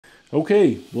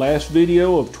Okay, last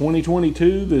video of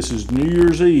 2022. This is New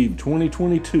Year's Eve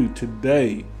 2022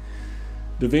 today.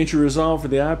 Davinci Resolve for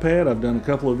the iPad. I've done a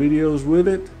couple of videos with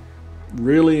it.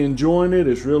 Really enjoying it.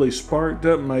 It's really sparked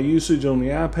up my usage on the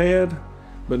iPad.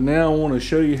 But now I want to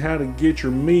show you how to get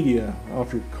your media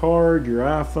off your card, your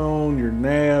iPhone, your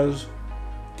NAS,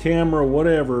 camera,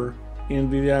 whatever,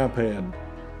 into the iPad.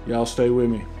 Y'all stay with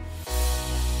me.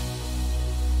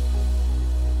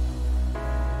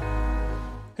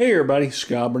 Hey everybody,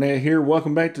 Scott Burnett here.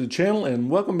 Welcome back to the channel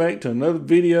and welcome back to another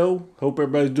video. Hope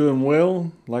everybody's doing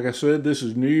well. Like I said, this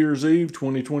is New Year's Eve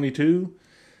 2022.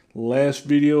 Last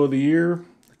video of the year.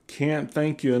 Can't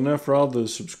thank you enough for all the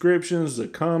subscriptions, the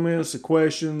comments, the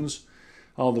questions,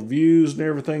 all the views and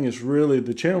everything.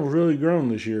 The channel's really grown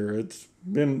this year. It's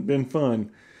been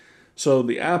fun. So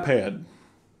the iPad.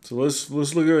 So let's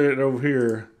look at it over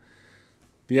here.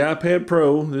 The iPad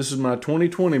Pro, this is my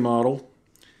 2020 model.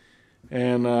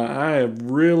 And I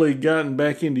have really gotten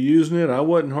back into using it. I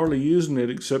wasn't hardly using it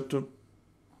except to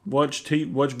watch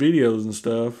videos and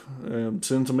stuff,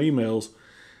 send some emails.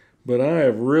 But I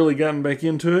have really gotten back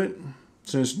into it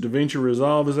since Davinci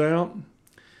Resolve is out.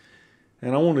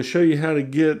 And I want to show you how to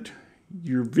get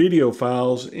your video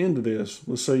files into this.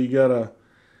 Let's say you got a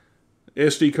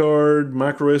SD card,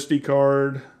 MicroSD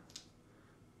card,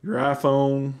 your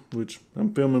iPhone, which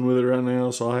I'm filming with it right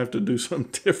now, so I'll have to do something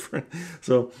different.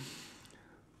 So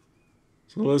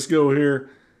let's go here.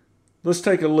 Let's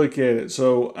take a look at it.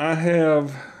 So I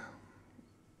have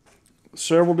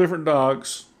several different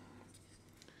docks.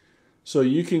 So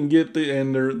you can get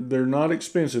and they're not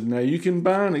expensive. Now you can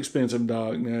buy an expensive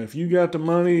dock. Now if you got the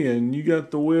money and you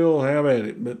got the will, have at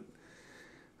it. But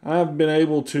I've been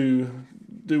able to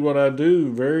do what I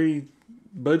do very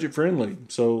budget friendly.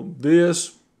 So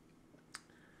this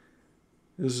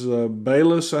is a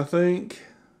Bayless, I think.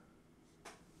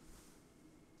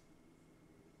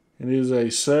 It is a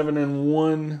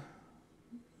 7-in-1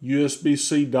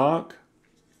 USB-C dock.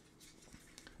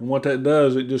 And what that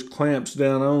does, it just clamps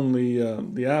down on the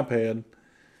iPad.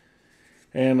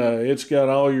 And it's got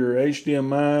all your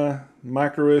HDMI,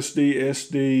 MicroSD,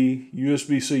 SD,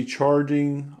 USB-C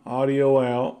charging, audio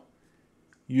out,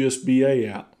 USB-A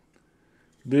out.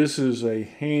 This is a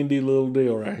handy little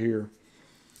deal right here.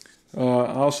 I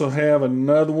also have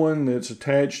another one that's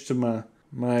attached to my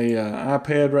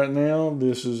iPad right now.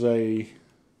 This is let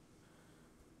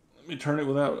me turn it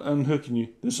without unhooking you.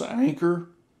 This is an Anchor.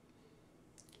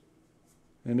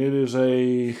 And it is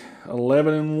a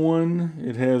 11-in-1.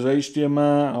 It has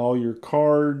HDMI, all your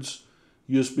cards,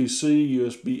 USB-C,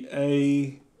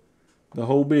 USB-A, the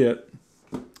whole bit.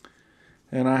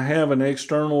 And I have an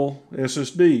external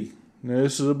SSD. Now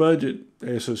this is a budget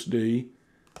SSD,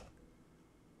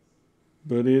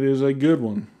 but it is a good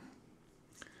one.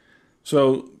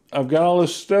 So I've got all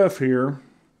this stuff here,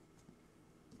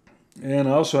 and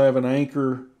I also have an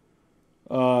Anchor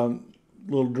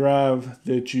little drive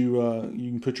that you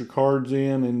can put your cards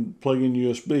in and plug in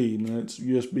USB. And that's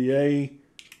USB-A.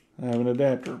 I have an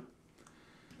adapter.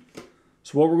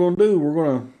 So what we're going to do, we're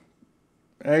going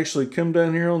to actually come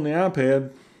down here on the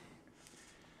iPad,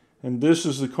 and this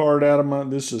is the card out of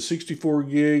this is a 64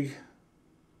 gig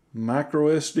micro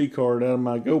SD card out of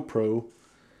my GoPro.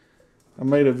 I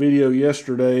made a video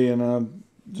yesterday and I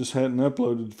just hadn't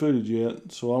uploaded the footage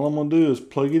yet. So all I'm going to do is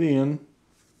plug it in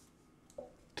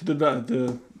to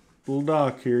the little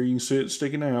dock here. You can see it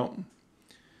sticking out. And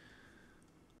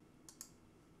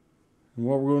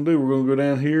what we're going to do, we're going to go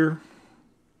down here.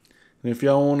 And if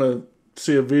y'all want to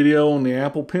see a video on the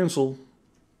Apple Pencil,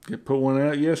 I put one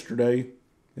out yesterday.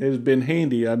 It has been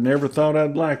handy. I never thought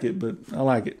I'd like it, but I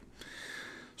like it.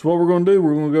 So what we're going to do,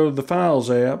 we're going to go to the Files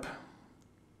app.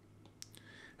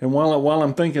 And while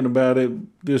I'm thinking about it,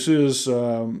 this is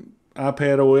iPad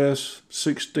OS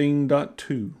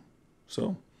 16.2.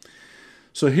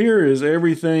 So here is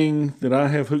everything that I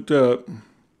have hooked up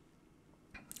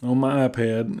on my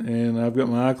iPad. And I've got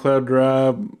my iCloud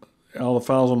drive, all the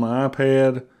files on my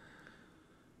iPad,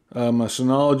 my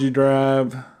Synology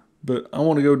drive. But I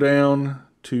want to go down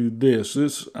to this.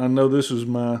 I know this is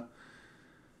my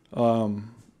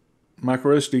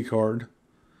MicroSD card.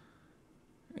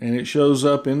 And it shows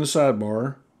up in the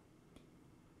sidebar.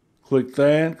 Click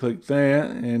that,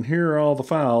 and here are all the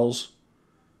files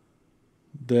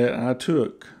that I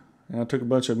took. And I took a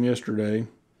bunch of them yesterday.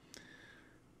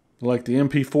 Like the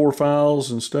MP4 files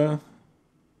and stuff.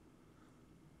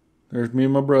 There's me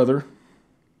and my brother.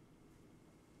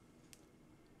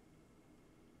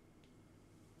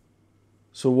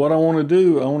 So what I want to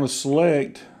do, I want to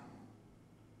select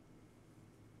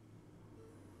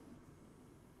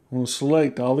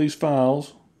all these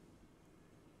files.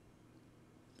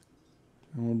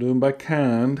 And we'll do them by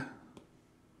kind.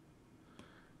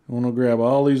 I want to grab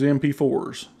all these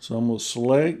MP4s. So I'm going to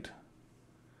select.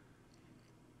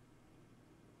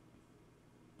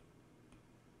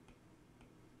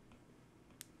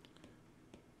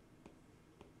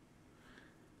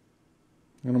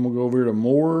 And I'm going to go over here to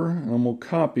more, and I'm going to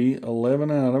copy 11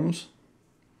 items.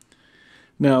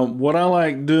 Now, what I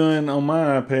like doing on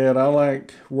my iPad, I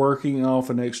like working off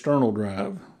an external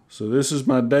drive. So this is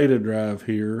my data drive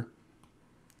here.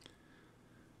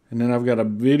 And then I've got a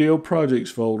video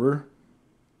projects folder.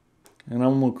 And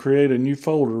I'm going to create a new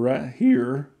folder right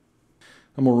here.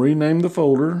 I'm going to rename the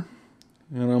folder.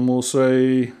 And I'm going to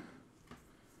say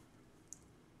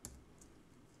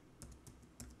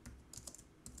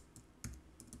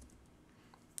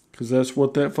because that's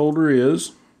what that folder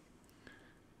is.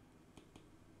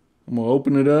 I'm going to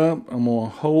open it up, I'm going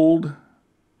to hold, and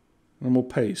I'm going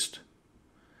to paste.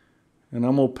 And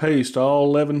I'm going to paste all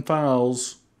 11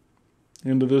 files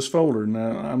into this folder.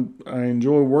 Now, I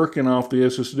enjoy working off the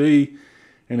SSD,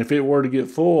 and if it were to get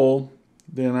full,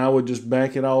 then I would just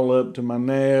back it all up to my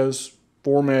NAS,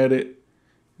 format it,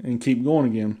 and keep going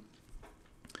again.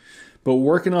 But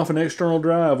working off an external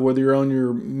drive, whether you're on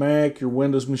your Mac, your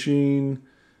Windows machine,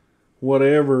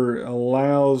 whatever,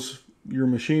 allows your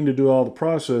machine to do all the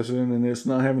processing, and it's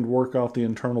not having to work off the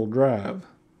internal drive.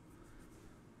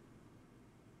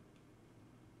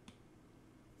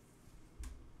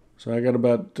 So I got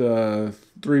about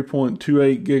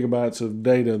 3.28 gigabytes of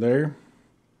data there.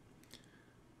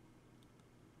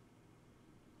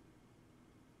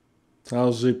 So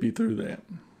I'll zip you through that.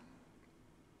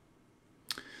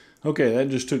 Okay, that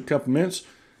just took a couple minutes.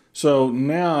 So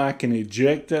now I can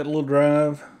eject that little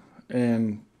drive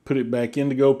and put it back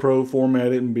into GoPro,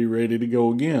 format it, and be ready to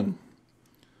go again.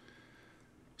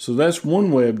 So that's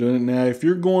one way of doing it. Now, if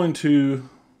you're going to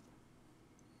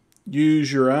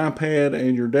use your iPad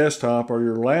and your desktop or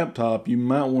your laptop, you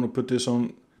might want to put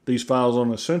these files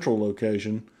on a central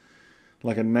location,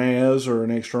 like a NAS or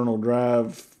an external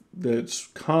drive that's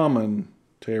common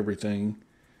to everything.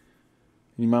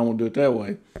 You might want to do it that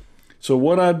way. So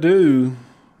what I do,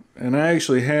 and I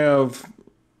actually have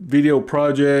video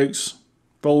projects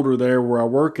folder there where I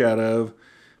work out of,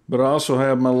 but I also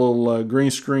have my little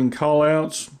green screen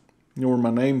callouts, where my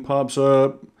name pops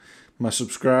up, my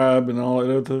subscribe and all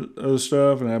that other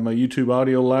stuff, and I have my YouTube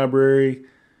audio library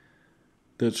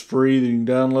that's free that you can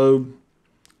download.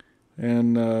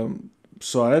 And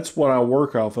so that's what I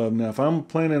work off of. Now, if I'm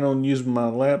planning on using my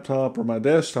laptop or my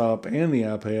desktop and the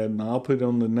iPad, I'll put it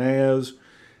on the NAS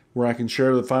where I can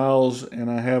share the files,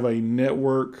 and I have a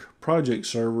network project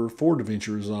server for Davinci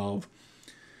Resolve.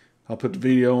 I'll put the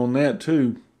video on that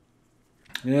too.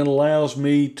 And it allows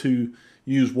me to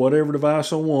use whatever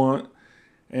device I want,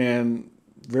 and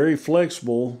very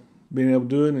flexible being able to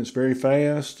do it, and it's very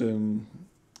fast, and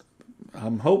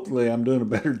hopefully I'm doing a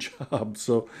better job.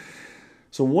 So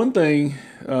one thing,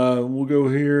 we'll go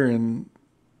here and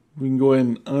we can go ahead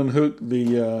and unhook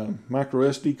the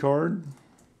MicroSD card.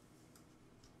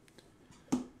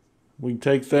 We can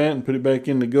take that and put it back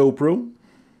into GoPro.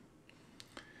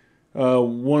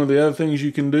 One of the other things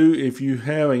you can do, if you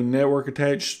have a network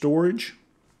attached storage,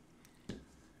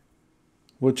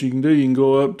 what you can do, you can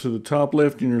go up to the top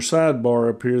left in your sidebar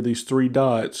up here, these three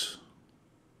dots.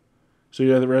 See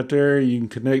that right there? You can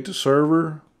connect to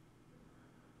server,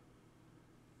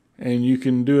 and you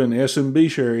can do an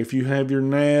SMB share. If you have your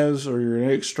NAS or your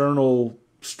external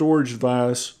storage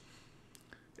device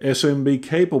SMB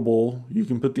capable, you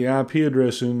can put the IP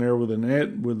address in there with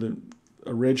a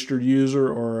registered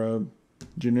user or a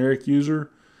generic user,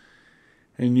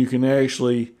 and you can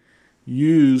actually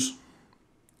use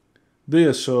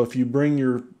this. So if you bring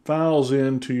your files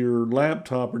into your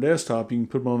laptop or desktop, you can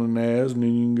put them on a NAS, and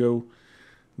then you can go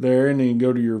there, and then you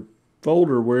go to your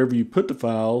folder wherever you put the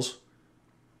files,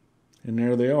 and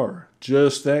there they are.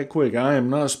 Just that quick. I am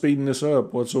not speeding this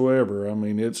up whatsoever. I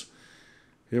mean, it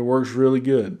works really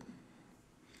good.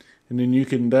 And then you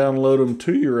can download them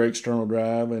to your external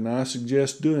drive, and I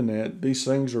suggest doing that. These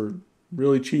things are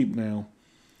really cheap now.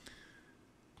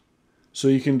 So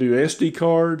you can do SD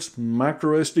cards,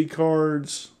 micro SD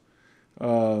cards,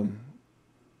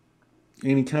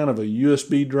 any kind of a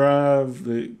USB drive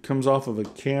that comes off of a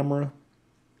camera.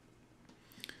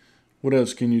 What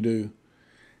else can you do?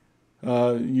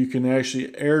 You can actually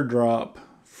airdrop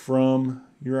from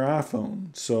your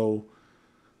iPhone. So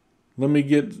let me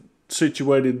get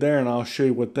situated there, and I'll show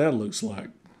you what that looks like.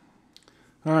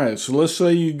 All right, so let's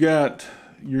say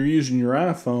you're using your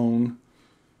iPhone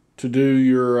to do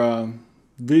your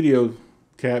video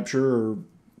capture, or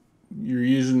you're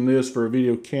using this for a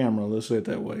video camera, let's say it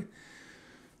that way.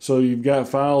 So you've got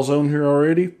files on here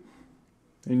already,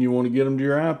 and you want to get them to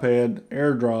your iPad.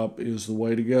 Airdrop is the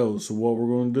way to go. So what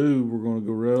we're going to do, we're going to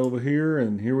go right over here,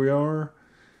 and here we are.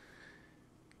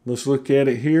 Let's look at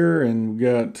it here, and we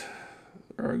got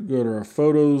go to our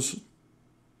Photos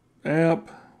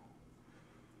app.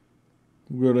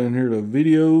 We'll go down here to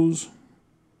Videos.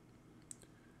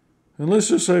 And let's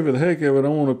just say for the heck of it, I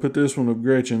want to put this one of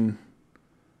Gretchen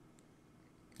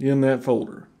in that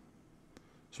folder.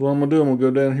 So what I'm going to do, I'm going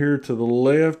to go down here to the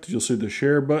left. You'll see the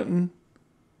share button.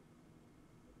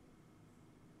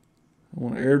 I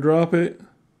want to airdrop it. I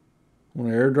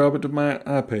want to airdrop it to my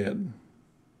iPad.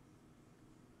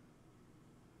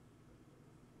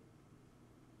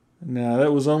 Now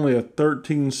that was only a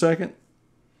 13-second.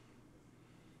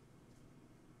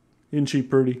 Isn't she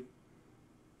pretty?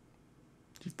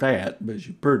 She's fat, but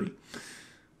she's pretty.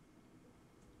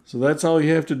 So that's all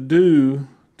you have to do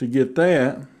to get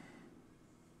that.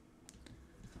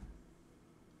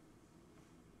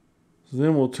 So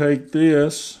then we'll take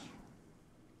this.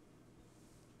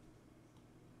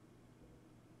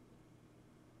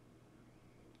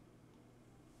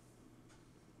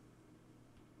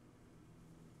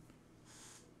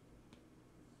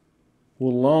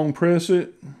 We'll long press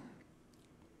it.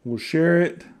 We'll share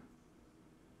it.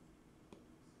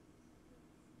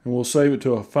 And we'll save it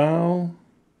to a file.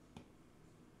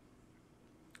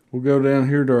 We'll go down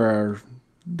here to our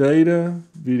data,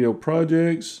 video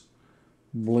projects,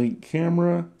 blink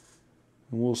camera,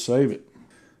 and we'll save it.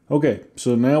 Okay,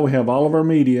 so now we have all of our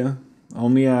media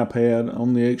on the iPad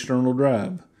on the external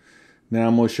drive. Now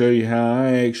I'm going to show you how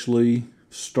I actually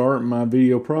start my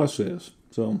video process.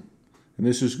 And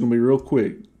this is going to be real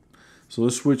quick. So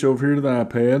let's switch over here to the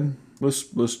iPad.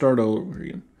 Let's start all over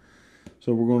again.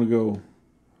 So we're going to go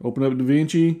open up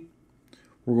DaVinci.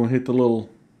 We're going to hit the little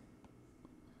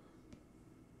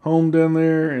home down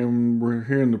there, and we're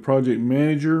here in the project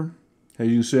manager. As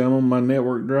you can see, I'm on my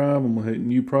network drive. I'm going to hit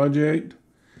new project.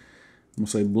 I'm going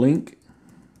to say blink.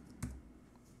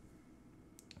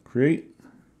 Create.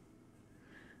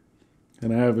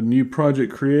 And I have a new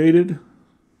project created.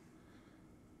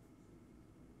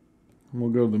 I'm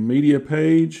going to go to the media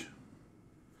page.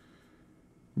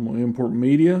 I'm going to import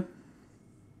media.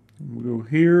 We'll go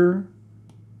here,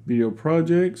 video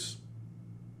projects.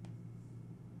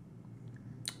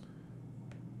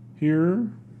 Here,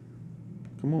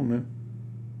 come on now.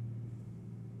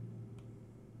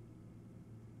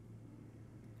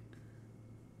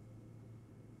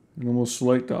 And I'm going to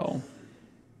select all.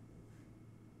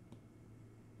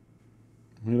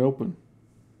 Hit open.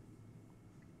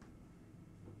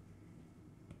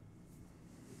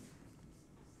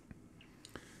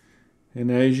 And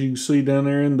as you can see down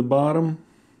there in the bottom,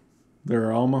 there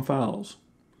are all my files.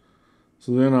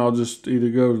 So then I'll just either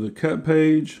go to the cut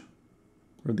page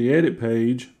or the edit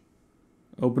page,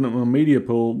 open up my media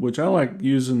pool, which I like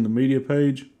using the media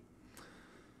page.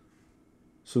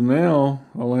 So now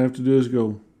all I have to do is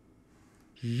go,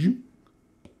 and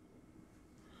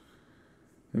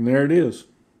there it is.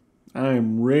 I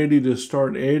am ready to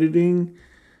start editing,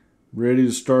 ready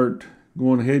to start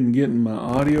going ahead and getting my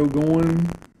audio going.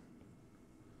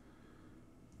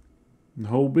 The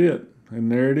whole bit,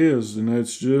 and there it is, and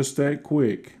that's just that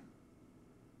quick.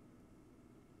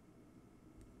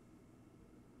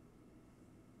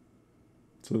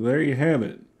 So there you have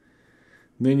it.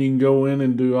 Then you can go in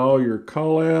and do all your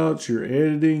call outs, your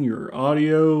editing, your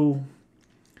audio,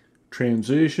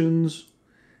 transitions.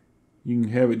 You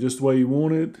can have it just the way you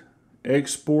want it.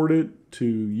 Export it to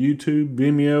YouTube,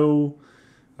 Vimeo,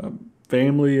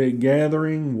 family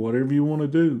gathering, whatever you want to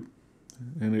do.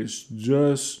 And it's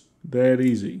just that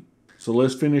easy. So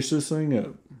let's finish this thing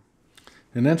up.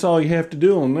 And that's all you have to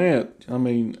do on that. I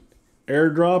mean,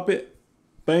 airdrop it,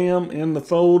 bam, in the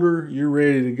folder, you're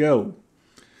ready to go.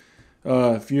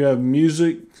 If you have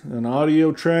music, an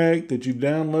audio track that you've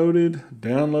downloaded,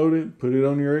 download it, put it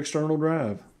on your external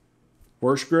drive.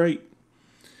 Works great.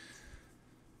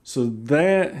 So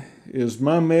that is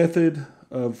my method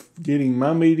of getting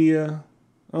my media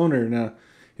on there. Now,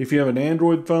 if you have an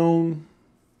Android phone,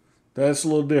 that's a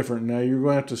little different. Now you're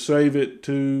going to have to save it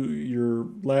to your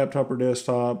laptop or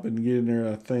desktop and get in there,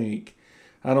 I think.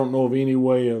 I don't know of any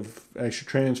way of actually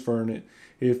transferring it.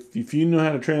 If you know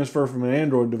how to transfer from an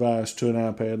Android device to an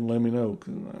iPad, let me know,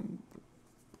 because I'm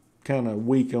kind of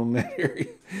weak on that area.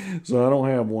 So I don't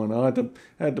have one. I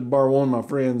have to borrow one of my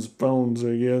friend's phones,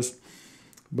 I guess.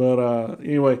 But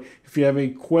anyway, if you have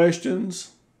any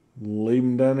questions, leave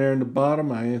them down there in the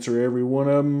bottom. I answer every one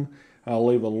of them. I'll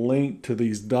leave a link to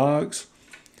these docs.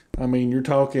 I mean, you're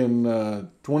talking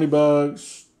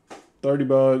 $20, 30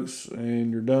 bucks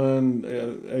and you're done.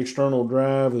 External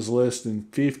drive is less than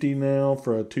 50 now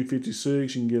for a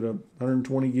 256. You can get a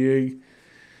 120 gig.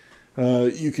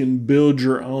 You can build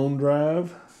your own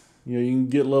drive. You know, you can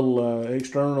get little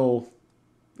external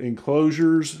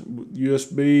enclosures,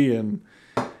 USB,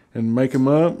 and make them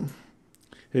up.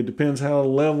 It depends how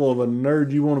level of a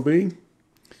nerd you want to be.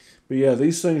 But yeah,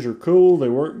 these things are cool. They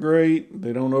work great.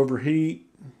 They don't overheat.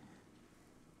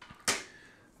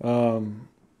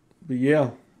 But yeah,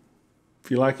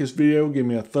 if you like this video, give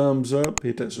me a thumbs up.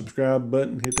 Hit that subscribe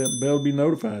button. Hit that bell to be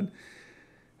notified.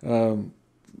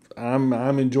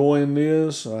 I'm enjoying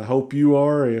this. I hope you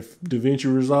are. If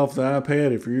Davinci Resolve the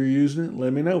iPad, if you're using it,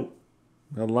 let me know.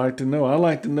 I'd like to know. I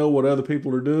like to know what other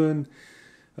people are doing.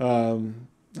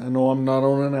 I know I'm not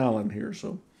on an island here,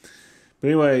 so. But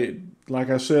anyway, like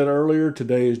I said earlier,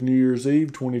 today is New Year's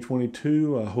Eve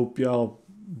 2022. I hope y'all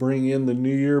bring in the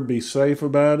new year. Be safe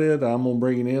about it. I'm going to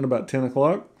bring it in about 10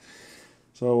 o'clock.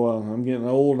 So I'm getting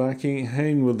old and I can't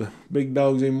hang with the big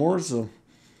dogs anymore. So,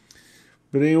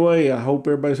 but anyway, I hope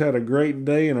everybody's had a great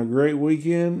day and a great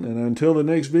weekend. And until the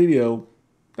next video,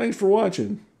 thanks for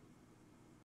watching.